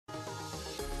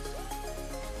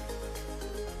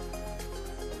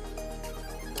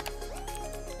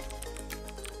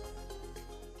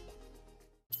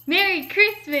Merry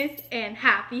Christmas and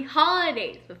Happy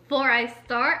Holidays. Before I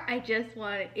start, I just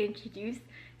want to introduce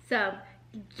some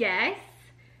guests.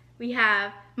 We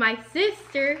have my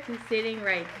sister who's sitting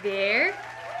right there.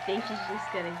 I think she's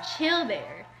just gonna chill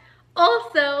there.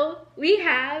 Also, we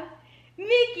have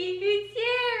Mickey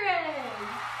Gutierrez.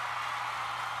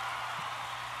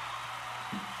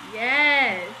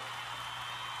 Yes.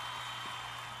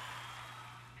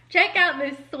 Check out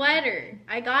this sweater.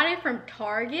 I got it from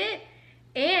Target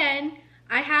and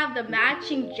I have the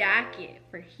matching jacket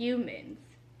for humans.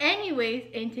 Anyways,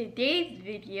 in today's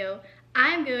video,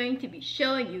 I'm going to be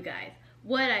showing you guys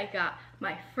what I got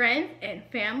my friends and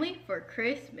family for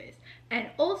Christmas and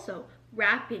also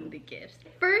wrapping the gifts.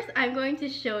 First, I'm going to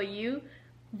show you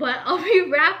what I'll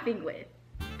be wrapping with.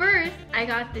 First, I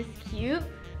got this cute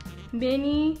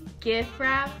mini gift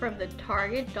wrap from the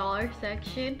Target dollar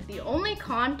section. The only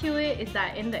con to it is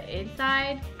that in the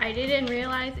inside, I didn't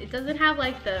realize it doesn't have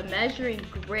like the measuring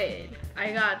grid.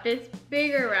 I got this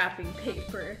bigger wrapping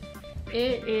paper.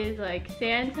 It is like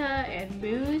Santa and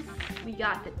Moose. We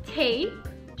got the tape,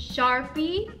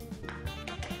 Sharpie,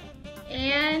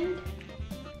 and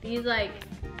these like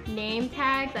name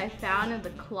tags I found in the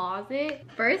closet.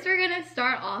 First, we're gonna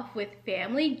start off with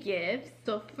family gifts.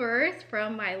 So first,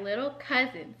 from my little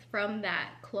cousins from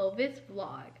that Clovis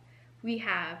vlog, we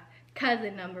have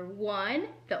cousin number 1,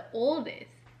 the oldest.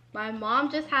 My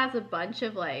mom just has a bunch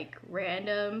of like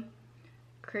random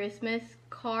Christmas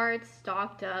cards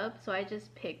stocked up, so I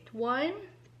just picked one.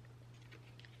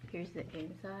 Here's the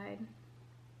inside.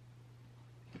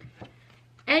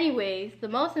 Anyways, the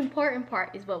most important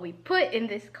part is what we put in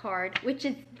this card, which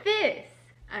is this,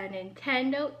 a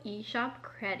Nintendo eShop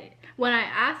credit. When I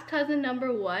asked cousin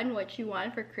number 1 what she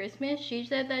wanted for Christmas, she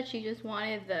said that she just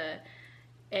wanted the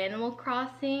Animal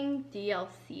Crossing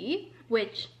DLC,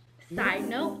 which, side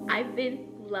note, I've been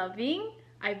loving.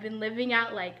 I've been living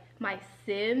out like my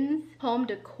Sims home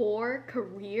decor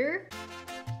career.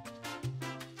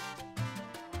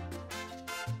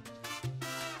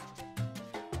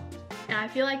 And I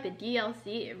feel like the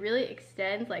DLC, it really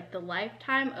extends like the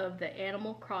lifetime of the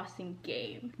Animal Crossing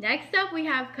game. Next up, we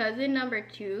have cousin number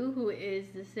 2, who is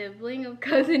the sibling of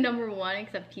cousin number 1,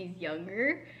 except he's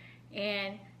younger.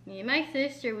 And me and my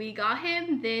sister, we got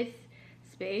him this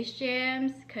Space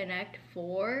Jam's Connect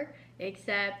 4,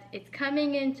 except it's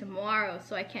coming in tomorrow,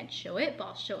 so I can't show it, but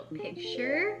I'll show a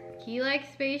picture. He likes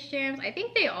Space Jams. I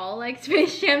think they all like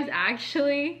Space Jams,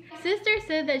 actually. My sister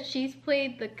said that she's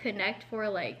played the Connect 4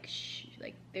 like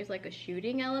there's like a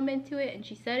shooting element to it, and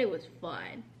she said it was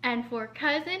fun. And for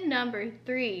cousin number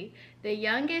 3, the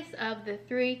youngest of the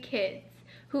 3 kids,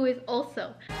 who is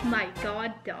also my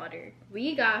goddaughter,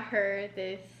 we got her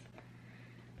this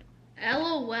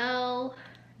LOL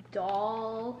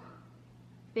doll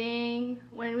thing.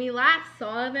 When we last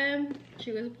saw them,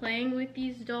 she was playing with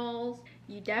these dolls.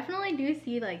 You definitely do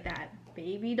see like that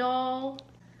baby doll.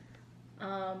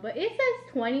 But it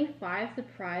says 25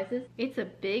 surprises. It's a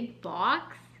big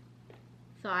box,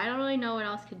 so I don't really know what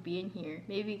else could be in here.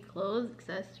 Maybe clothes,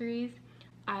 accessories.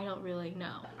 I don't really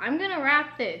know. I'm gonna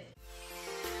wrap this.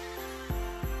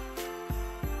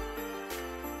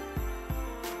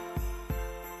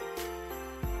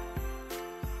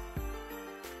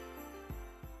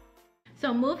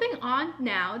 So moving on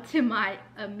now to my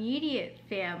immediate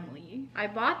family. I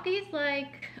bought these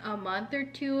like a month or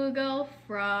 2 ago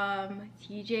from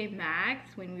TJ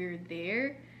Maxx when we were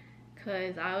there,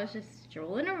 because I was just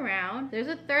strolling around. There's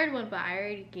a third one, but I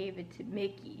already gave it to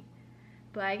Mickey.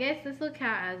 But I guess this will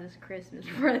count as his Christmas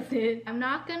present. I'm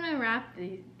not gonna wrap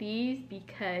these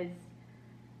because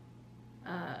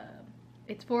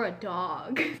it's for a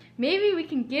dog. Maybe we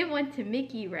can give one to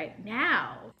Mickey right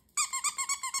now.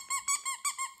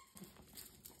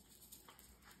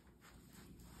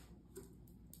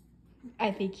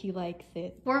 I think he likes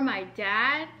it. For my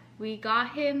dad, we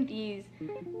got him these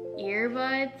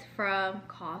earbuds from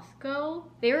Costco.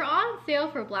 They were on sale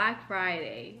for Black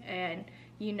Friday, and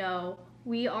you know,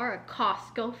 we are a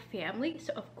Costco family,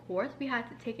 so of course we had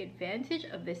to take advantage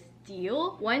of this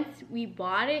deal. Once we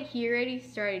bought it, he already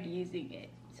started using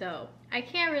it, so I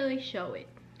can't really show it,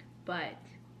 but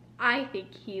I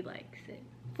think he likes it.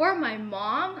 For my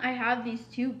mom, I have these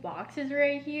 2 boxes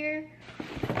right here.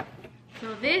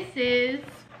 So this is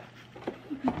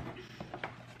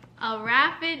a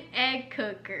rapid egg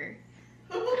cooker.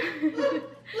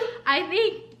 I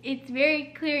think it's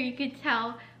very clear, you could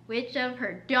tell which of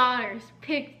her daughters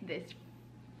picked this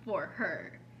for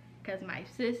her, because my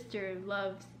sister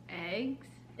loves eggs.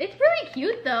 It's really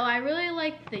cute though. I really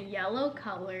like the yellow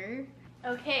color.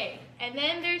 Okay, and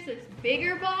then there's this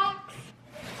bigger box.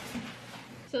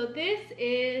 So this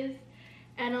is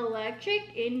An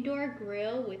electric indoor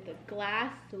grill with a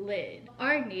glass lid.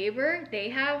 Our neighbor, they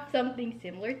have something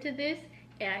similar to this,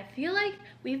 and I feel like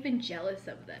we've been jealous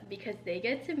of them because they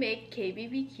get to make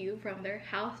KBBQ from their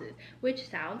houses, which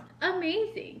sounds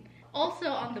amazing. Also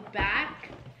on the back,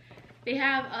 they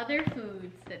have other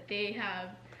foods that they have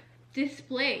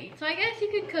displayed. So I guess you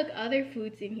could cook other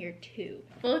foods in here too.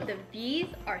 Both of these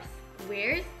are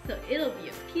squares, so it'll be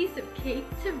a piece of cake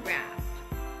to wrap.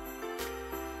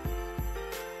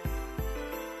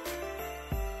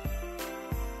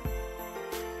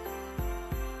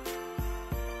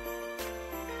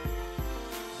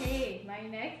 Okay, my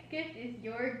next gift is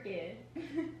your gift.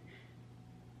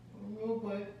 Oh,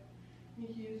 but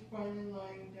he is finally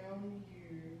lying down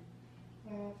here.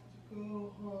 I have to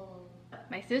go home.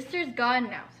 My sister's gone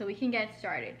now, so we can get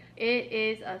started. It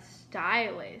is a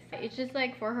stylus. It's just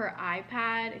like for her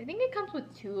iPad. I think it comes with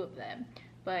 2 of them,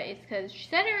 but it's because she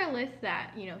said in her list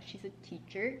that, you know, she's a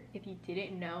teacher, if you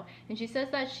didn't know, and she says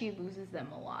that she loses them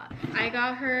a lot. I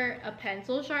got her a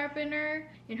pencil sharpener.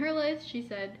 In her list, she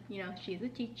said, you know, she's a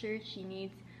teacher, she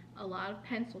needs a lot of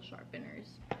pencil sharpeners.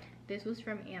 This was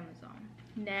from Amazon.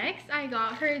 Next, I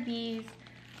got her these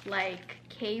like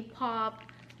K-pop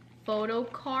photo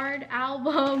card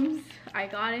albums. I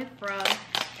got it from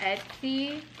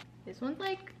Etsy. This one's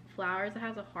like flowers that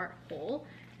has a heart hole,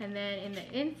 and then in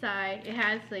the inside it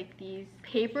has like these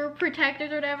paper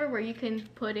protectors or whatever where you can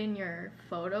put in your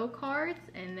photo cards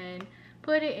and then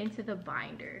put it into the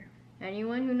binder.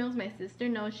 Anyone who knows my sister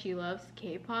knows she loves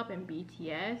K-pop and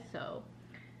BTS, so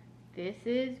this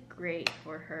is great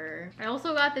for her. I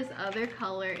also got this other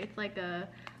color. It's like a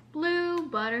blue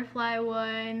butterfly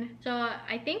one. So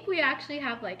I think we actually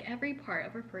have like every part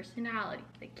of her personality.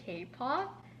 The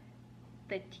K-pop,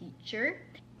 the teacher,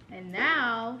 and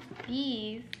now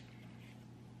these,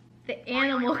 the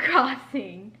Animal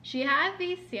Crossing. She had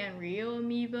these Sanrio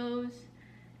amiibos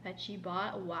that she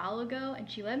bought a while ago and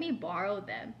she let me borrow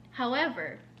them.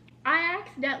 However, I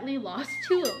accidentally lost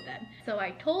 2 of them. So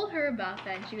I told her about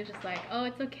that and she was just like, oh,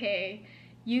 it's okay.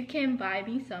 You can buy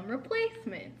me some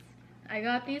replacements. I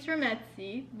got these from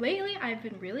Etsy. Lately, I've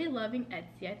been really loving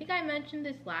Etsy. I think I mentioned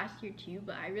this last year too,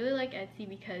 but I really like Etsy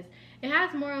because it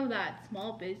has more of that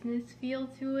small business feel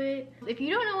to it. If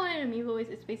you don't know what an amiibo is,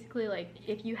 it's basically like,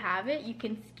 if you have it, you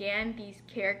can scan these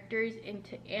characters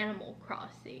into Animal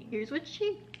Crossing. Here's what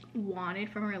she wanted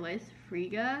from her list.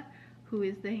 Frigga, who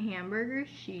is the hamburger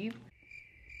sheep.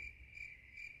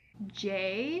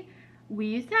 Jay. We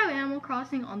used to have Animal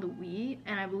Crossing on the Wii,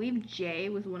 and I believe Jay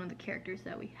was one of the characters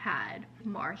that we had.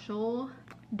 Marshall,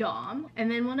 Dom,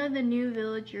 and then one of the new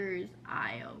villagers,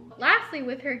 Io. Lastly,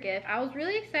 with her gift, I was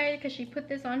really excited because she put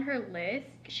this on her list.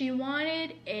 She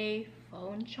wanted a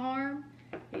phone charm,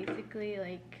 basically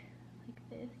like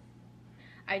this.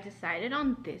 I decided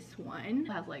on this one.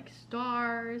 It has like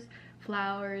stars,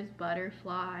 flowers,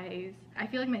 butterflies. I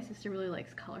feel like my sister really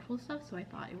likes colorful stuff, so I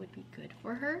thought it would be good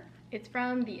for her. It's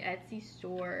from the Etsy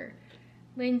store,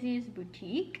 Lindsay's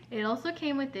Boutique. It also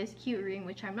came with this cute ring,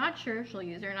 which I'm not sure if she'll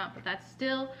use or not, but that's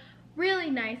still really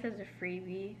nice as a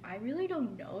freebie. I really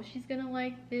don't know if she's gonna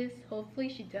like this. Hopefully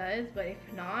she does, but if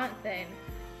not, then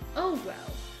oh well.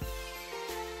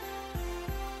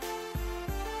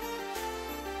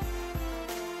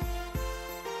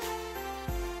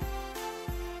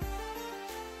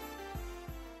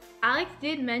 Alex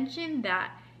did mention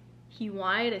that he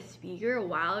wanted a speaker a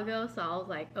while ago, so I was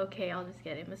like, okay, I'll just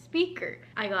get him a speaker.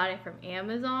 I got it from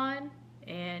Amazon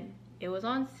and it was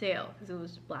on sale because it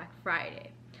was Black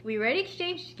Friday. We already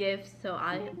exchanged gifts, so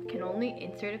I can only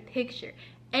insert a picture.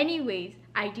 Anyways,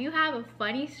 I do have a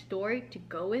funny story to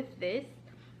go with this.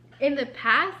 In the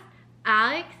past,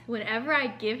 Alex, whenever I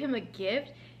give him a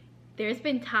gift, there's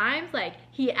been times like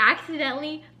he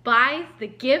accidentally buys the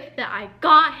gift that I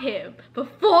got him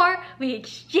before we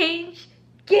exchange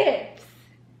gifts.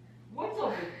 What's up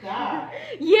with that?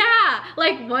 Yeah,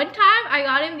 like one time I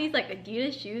got him these like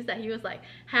Adidas shoes that he was like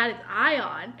had his eye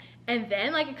on, and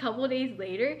then like a couple days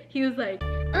later he was like,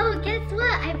 oh, guess what,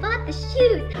 I bought the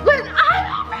shoes when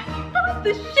I already bought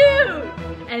the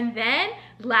shoes. And then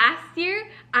last year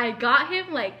I got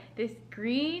him like this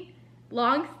green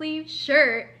long sleeve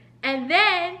shirt, and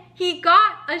then he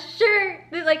got a shirt,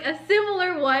 like a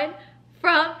similar one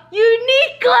from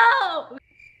Uniqlo.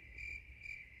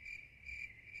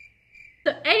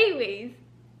 So anyways,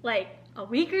 like a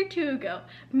week or 2 ago,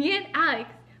 me and Alex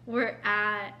were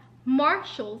at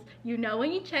Marshall's. You know,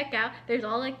 when you check out, there's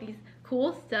all like these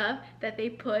cool stuff that they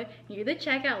put near the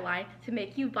checkout line to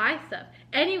make you buy stuff.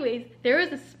 Anyways, there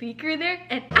was a speaker there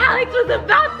and Alex was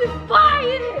about to buy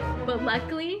it. But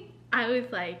luckily, I was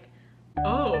like,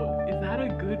 oh, is that a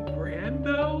good brand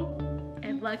though?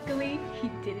 and luckily he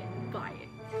didn't buy it.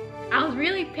 I was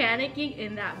really panicking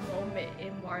in that moment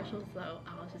in Marshall's though.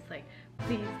 I was just like,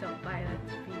 please don't buy that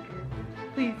speaker.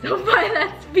 Please don't buy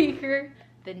that speaker.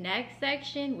 The next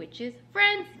section, which is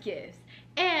friends gifts.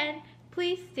 And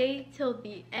please stay till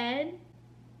the end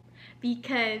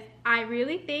because I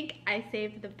really think I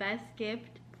saved the best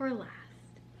gift for last.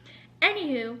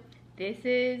 Anywho, this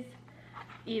is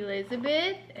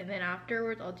Elizabeth, and then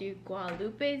afterwards I'll do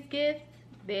Guadalupe's gifts.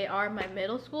 They are my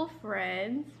middle school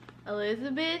friends.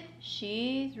 Elizabeth,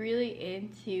 she's really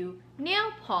into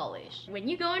nail polish. When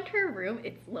you go into her room,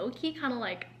 it's low-key kind of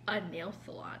like a nail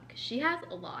salon because she has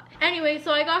a lot. Anyway,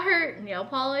 so I got her nail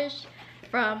polish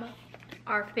from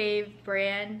our fave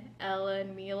brand, Ella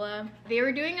and Mila. They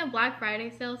were doing a Black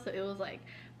Friday sale, so it was like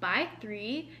buy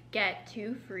 3, get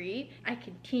 2 free. I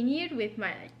continued with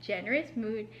my generous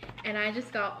mood and I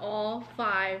just got all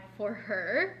 5 for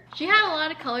her. She had a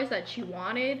lot of colors that she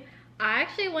wanted. I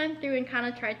actually went through and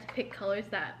kind of tried to pick colors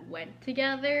that went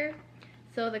together.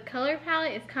 So the color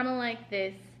palette is kind of like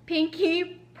this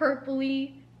pinky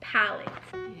purpley palette.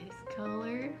 This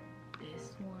color,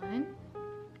 this one.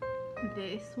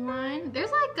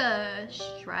 There's like a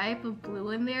stripe of blue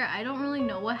in there. I don't really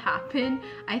know what happened.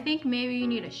 I think maybe you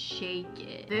need to shake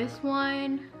it. This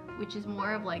one, which is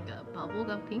more of like a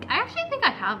bubblegum pink. I actually think I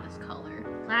have this color.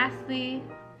 Lastly,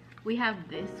 we have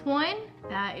this one.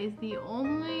 That is the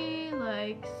only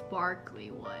like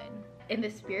sparkly one. In the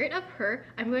spirit of her,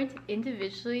 I'm going to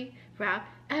individually wrap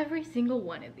every single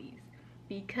one of these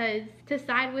because to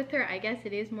side with her, I guess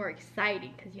it is more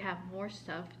exciting because you have more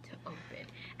stuff to open.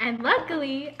 And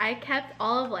luckily, I kept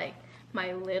all of like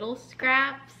my little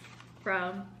scraps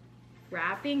from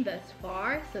wrapping thus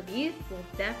far, so these will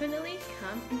definitely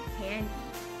come in handy.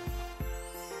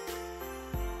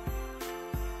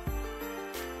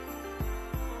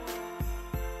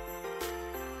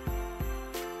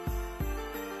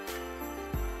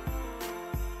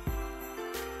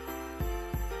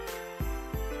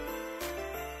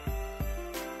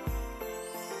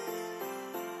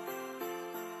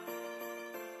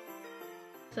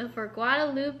 So for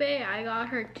Guadalupe, I got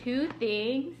her 2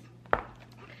 things.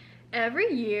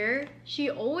 Every year, she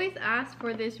always asks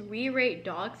for this We Rate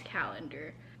Dogs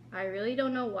calendar. I really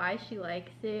don't know why she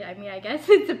likes it. I mean, I guess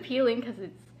it's appealing because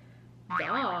it's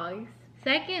dogs.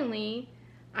 Secondly,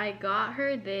 I got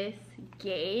her this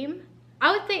game.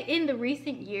 I would say in the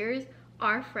recent years,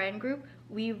 our friend group,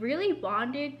 we really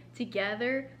bonded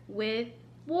together with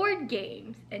board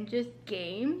games and just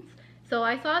games. So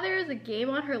I saw there was a game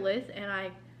on her list and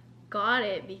I got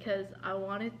it because I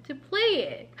wanted to play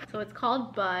it. So it's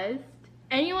called Buzzed.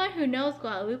 Anyone who knows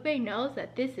Guadalupe knows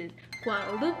that this is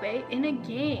Guadalupe in a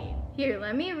game. Here,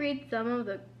 let me read some of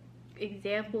the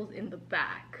examples in the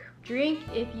back. Drink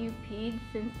if you peed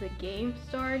since the game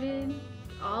started.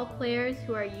 All players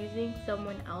who are using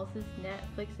someone else's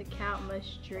Netflix account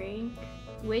must drink.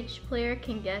 Which player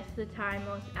can guess the time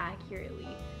most accurately?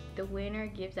 The winner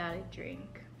gives out a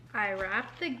drink. I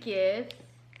wrapped the gifts.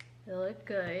 They look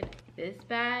good. This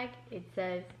bag, it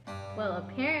says, well,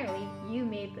 apparently you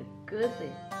made the good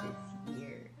list this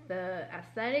year. The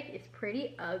aesthetic is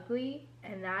pretty ugly,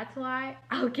 and that's why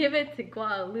I'll give it to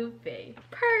Guadalupe.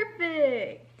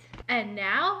 Perfect! And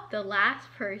now, the last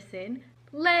person,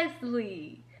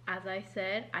 Leslie. As I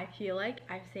said, I feel like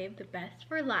I've saved the best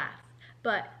for last,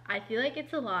 but I feel like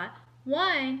it's a lot.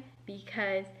 One,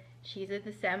 because she's a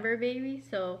December baby,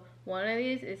 so one of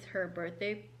these is her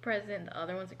birthday present, the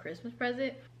other one's a Christmas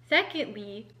present.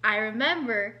 Secondly, I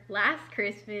remember last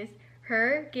Christmas,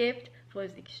 her gift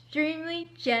was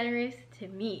extremely generous to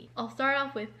me. I'll start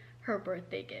off with her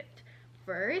birthday gift.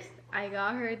 First, I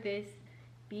got her this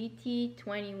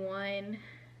BT21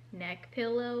 neck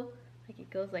pillow. Like it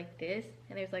goes like this,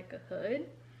 and there's like a hood.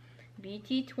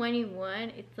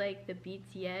 BT21, it's like the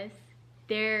BTS.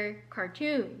 They're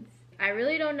cartoons. I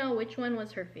really don't know which one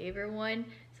was her favorite one,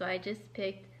 so I just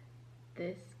picked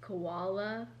this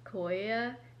koala,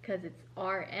 Koya, because it's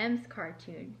RM's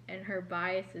cartoon, and her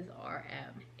bias is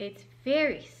RM. It's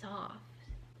very soft.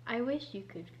 I wish you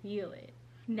could feel it.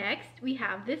 Next, we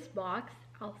have this box.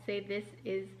 I'll say this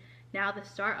is now the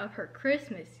start of her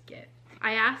Christmas gift.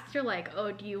 I asked her like,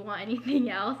 oh, do you want anything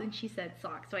else? And she said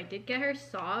socks. So I did get her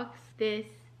socks, this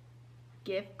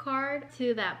gift card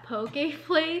to that poke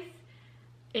place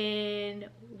in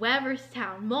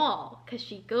Weberstown Mall because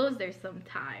she goes there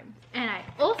sometimes. And I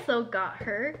also got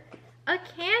her a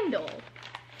candle.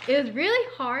 It was really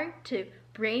hard to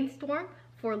brainstorm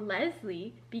for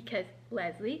Leslie because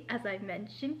Leslie, as I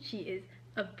mentioned, she is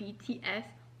a BTS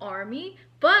army,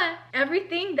 but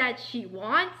everything that she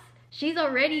wants, she's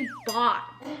already bought.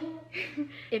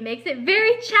 It makes it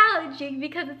very challenging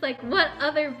because it's like, what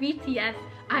other BTS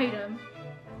item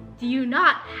do you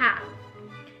not have?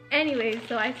 Anyways,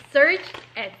 so I searched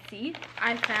Etsy.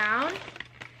 I found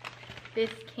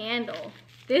this candle.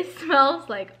 This smells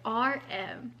like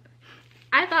RM.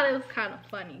 I thought it was kind of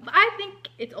funny. But I think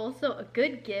it's also a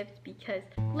good gift because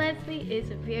Leslie is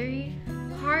a very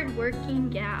hardworking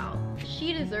gal.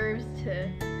 She deserves to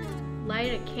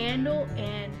light a candle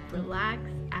and relax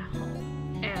at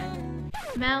home and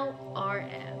smell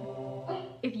RM.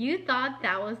 If you thought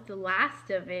that was the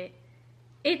last of it,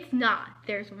 it's not.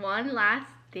 There's one last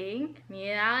thing. Me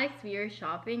and Alex, we were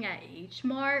shopping at H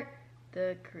Mart,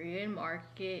 the Korean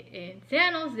market in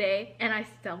San Jose, and I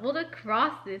stumbled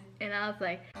across this and I was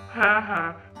like,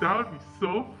 haha, that would be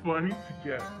so funny to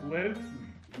get Leslie.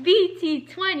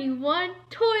 BT21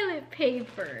 toilet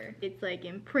paper. It's like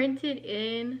imprinted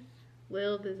in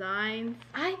little designs.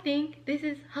 I think this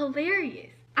is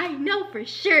hilarious. I know for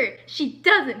sure she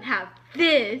doesn't have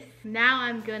this. Now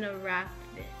I'm gonna wrap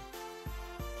this.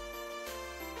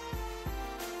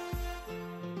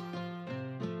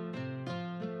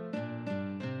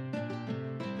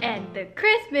 And the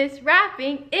Christmas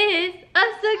wrapping is a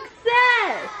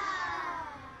success!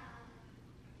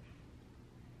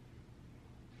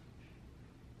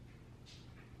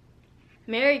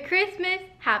 Merry Christmas,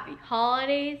 Happy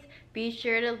Holidays. Be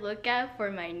sure to look out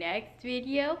for my next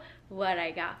video, what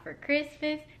I got for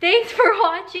Christmas. Thanks for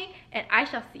watching, and I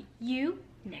shall see you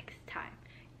next time.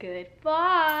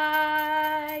 Goodbye!